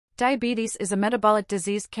Diabetes is a metabolic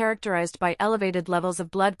disease characterized by elevated levels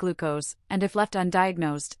of blood glucose, and if left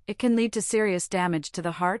undiagnosed, it can lead to serious damage to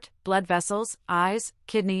the heart, blood vessels, eyes,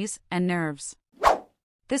 kidneys, and nerves.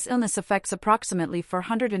 This illness affects approximately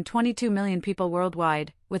 422 million people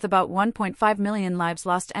worldwide, with about 1.5 million lives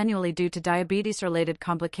lost annually due to diabetes-related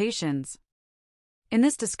complications. In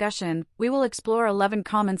this discussion, we will explore 11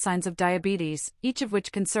 common signs of diabetes, each of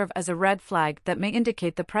which can serve as a red flag that may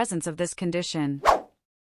indicate the presence of this condition.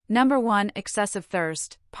 Number 1. Excessive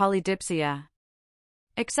thirst, polydipsia.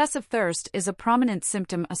 Excessive thirst is a prominent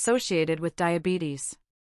symptom associated with diabetes.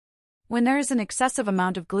 When there is an excessive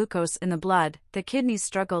amount of glucose in the blood, the kidneys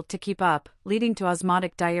struggle to keep up, leading to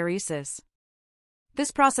osmotic diuresis.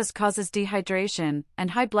 This process causes dehydration,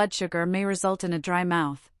 and high blood sugar may result in a dry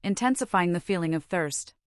mouth, intensifying the feeling of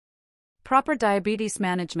thirst. Proper diabetes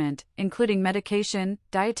management, including medication,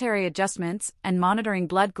 dietary adjustments, and monitoring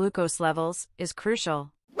blood glucose levels, is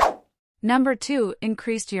crucial. Number 2.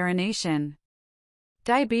 Increased urination.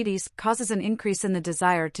 Diabetes causes an increase in the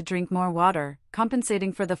desire to drink more water,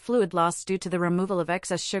 compensating for the fluid loss due to the removal of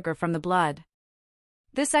excess sugar from the blood.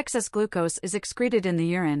 This excess glucose is excreted in the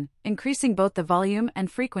urine, increasing both the volume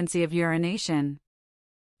and frequency of urination.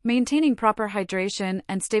 Maintaining proper hydration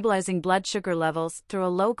and stabilizing blood sugar levels through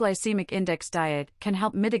a low glycemic index diet can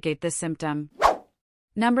help mitigate this symptom.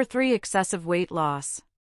 Number 3. Excessive weight loss.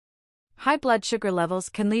 High blood sugar levels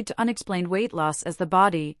can lead to unexplained weight loss as the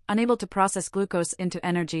body, unable to process glucose into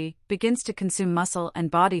energy, begins to consume muscle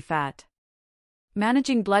and body fat.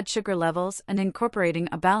 Managing blood sugar levels and incorporating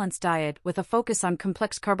a balanced diet with a focus on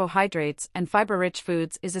complex carbohydrates and fiber-rich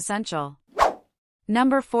foods is essential.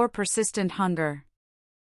 Number 4. Persistent hunger.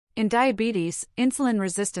 In diabetes, insulin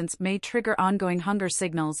resistance may trigger ongoing hunger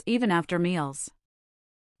signals even after meals.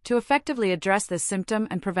 To effectively address this symptom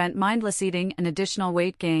and prevent mindless eating and additional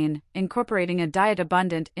weight gain, incorporating a diet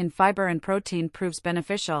abundant in fiber and protein proves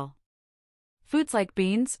beneficial. Foods like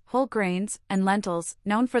beans, whole grains, and lentils,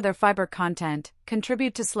 known for their fiber content,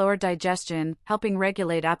 contribute to slower digestion, helping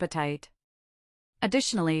regulate appetite.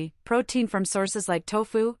 Additionally, protein from sources like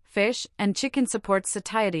tofu, fish, and chicken supports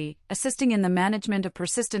satiety, assisting in the management of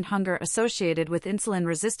persistent hunger associated with insulin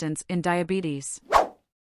resistance in diabetes.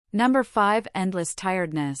 Number 5. Endless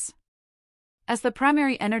tiredness. As the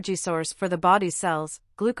primary energy source for the body's cells,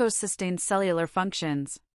 glucose sustains cellular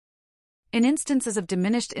functions. In instances of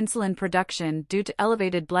diminished insulin production due to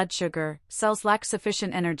elevated blood sugar, cells lack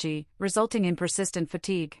sufficient energy, resulting in persistent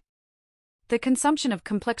fatigue. The consumption of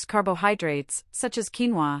complex carbohydrates, such as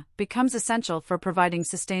quinoa, becomes essential for providing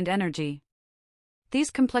sustained energy. These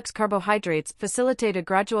complex carbohydrates facilitate a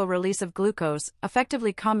gradual release of glucose,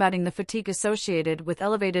 effectively combating the fatigue associated with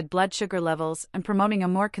elevated blood sugar levels and promoting a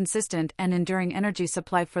more consistent and enduring energy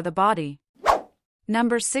supply for the body.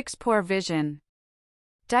 Number 6. Poor vision.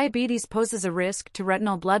 Diabetes poses a risk to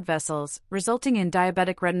retinal blood vessels, resulting in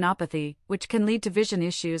diabetic retinopathy, which can lead to vision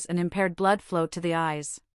issues and impaired blood flow to the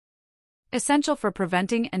eyes. Essential for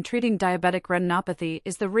preventing and treating diabetic retinopathy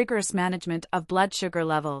is the rigorous management of blood sugar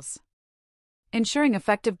levels. Ensuring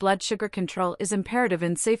effective blood sugar control is imperative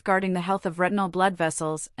in safeguarding the health of retinal blood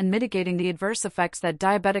vessels and mitigating the adverse effects that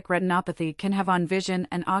diabetic retinopathy can have on vision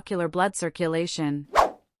and ocular blood circulation.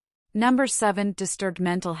 Number 7. Disturbed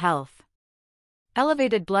mental health.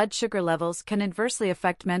 Elevated blood sugar levels can adversely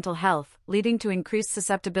affect mental health, leading to increased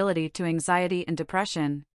susceptibility to anxiety and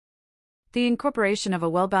depression. The incorporation of a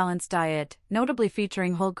well-balanced diet, notably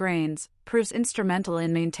featuring whole grains, proves instrumental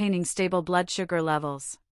in maintaining stable blood sugar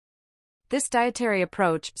levels. This dietary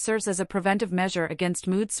approach serves as a preventive measure against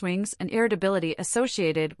mood swings and irritability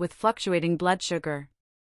associated with fluctuating blood sugar.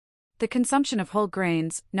 The consumption of whole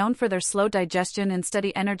grains, known for their slow digestion and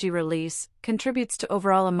steady energy release, contributes to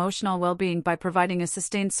overall emotional well-being by providing a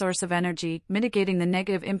sustained source of energy, mitigating the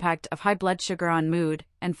negative impact of high blood sugar on mood,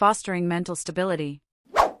 and fostering mental stability.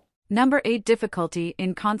 Number 8. Difficulty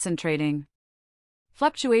in concentrating.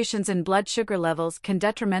 Fluctuations in blood sugar levels can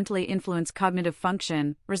detrimentally influence cognitive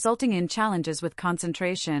function, resulting in challenges with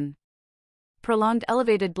concentration. Prolonged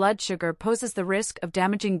elevated blood sugar poses the risk of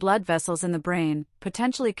damaging blood vessels in the brain,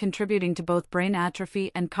 potentially contributing to both brain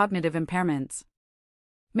atrophy and cognitive impairments.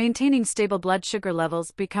 Maintaining stable blood sugar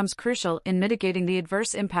levels becomes crucial in mitigating the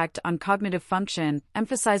adverse impact on cognitive function,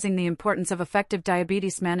 emphasizing the importance of effective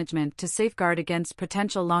diabetes management to safeguard against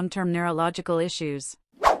potential long-term neurological issues.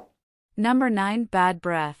 Number 9. Bad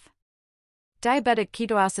breath. Diabetic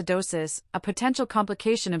ketoacidosis, a potential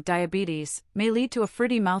complication of diabetes, may lead to a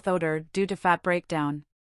fruity mouth odor due to fat breakdown.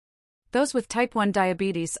 Those with type 1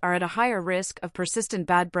 diabetes are at a higher risk of persistent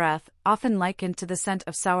bad breath, often likened to the scent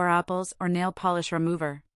of sour apples or nail polish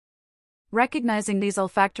remover. Recognizing these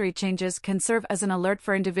olfactory changes can serve as an alert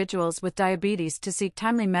for individuals with diabetes to seek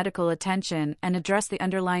timely medical attention and address the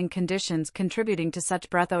underlying conditions contributing to such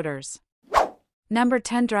breath odors. Number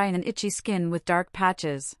 10. Dry and itchy skin with dark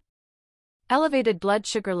patches. Elevated blood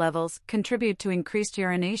sugar levels contribute to increased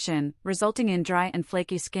urination, resulting in dry and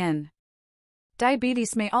flaky skin.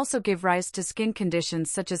 Diabetes may also give rise to skin conditions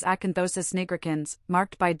such as acanthosis nigricans,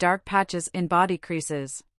 marked by dark patches in body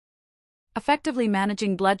creases. Effectively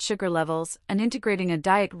managing blood sugar levels and integrating a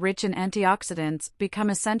diet rich in antioxidants become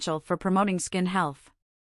essential for promoting skin health.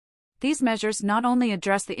 These measures not only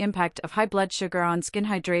address the impact of high blood sugar on skin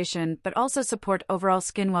hydration but also support overall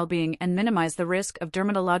skin well-being and minimize the risk of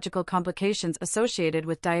dermatological complications associated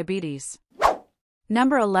with diabetes.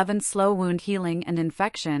 Number 11. Slow wound healing and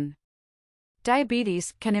infection.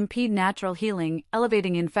 Diabetes can impede natural healing,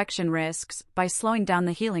 elevating infection risks by slowing down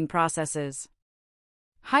the healing processes.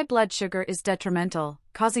 High blood sugar is detrimental,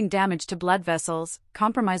 causing damage to blood vessels,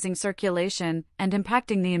 compromising circulation, and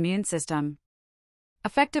impacting the immune system.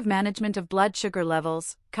 Effective management of blood sugar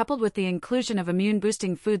levels, coupled with the inclusion of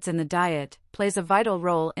immune-boosting foods in the diet, plays a vital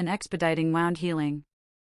role in expediting wound healing.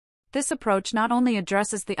 This approach not only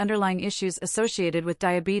addresses the underlying issues associated with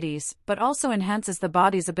diabetes, but also enhances the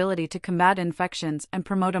body's ability to combat infections and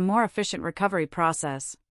promote a more efficient recovery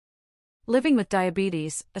process. Living with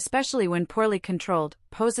diabetes, especially when poorly controlled,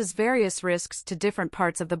 poses various risks to different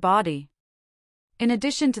parts of the body. In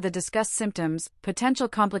addition to the discussed symptoms, potential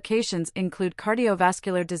complications include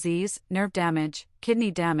cardiovascular disease, nerve damage,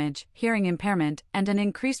 kidney damage, hearing impairment, and an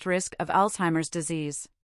increased risk of Alzheimer's disease.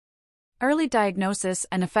 Early diagnosis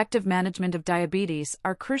and effective management of diabetes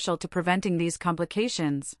are crucial to preventing these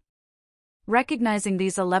complications. Recognizing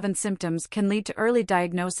these 11 symptoms can lead to early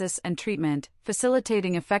diagnosis and treatment,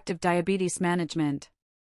 facilitating effective diabetes management.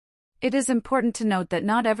 It is important to note that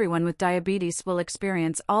not everyone with diabetes will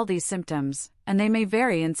experience all these symptoms, and they may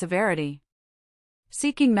vary in severity.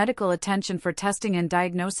 Seeking medical attention for testing and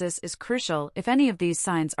diagnosis is crucial if any of these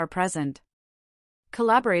signs are present.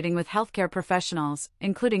 Collaborating with healthcare professionals,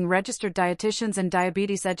 including registered dietitians and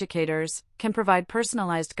diabetes educators, can provide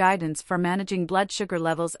personalized guidance for managing blood sugar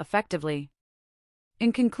levels effectively.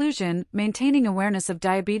 In conclusion, maintaining awareness of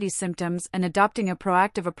diabetes symptoms and adopting a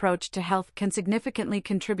proactive approach to health can significantly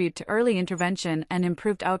contribute to early intervention and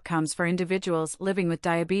improved outcomes for individuals living with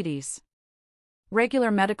diabetes. Regular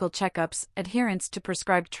medical checkups, adherence to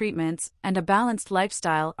prescribed treatments, and a balanced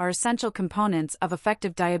lifestyle are essential components of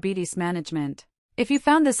effective diabetes management. If you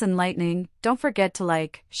found this enlightening, don't forget to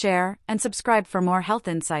like, share, and subscribe for more health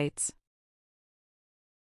insights.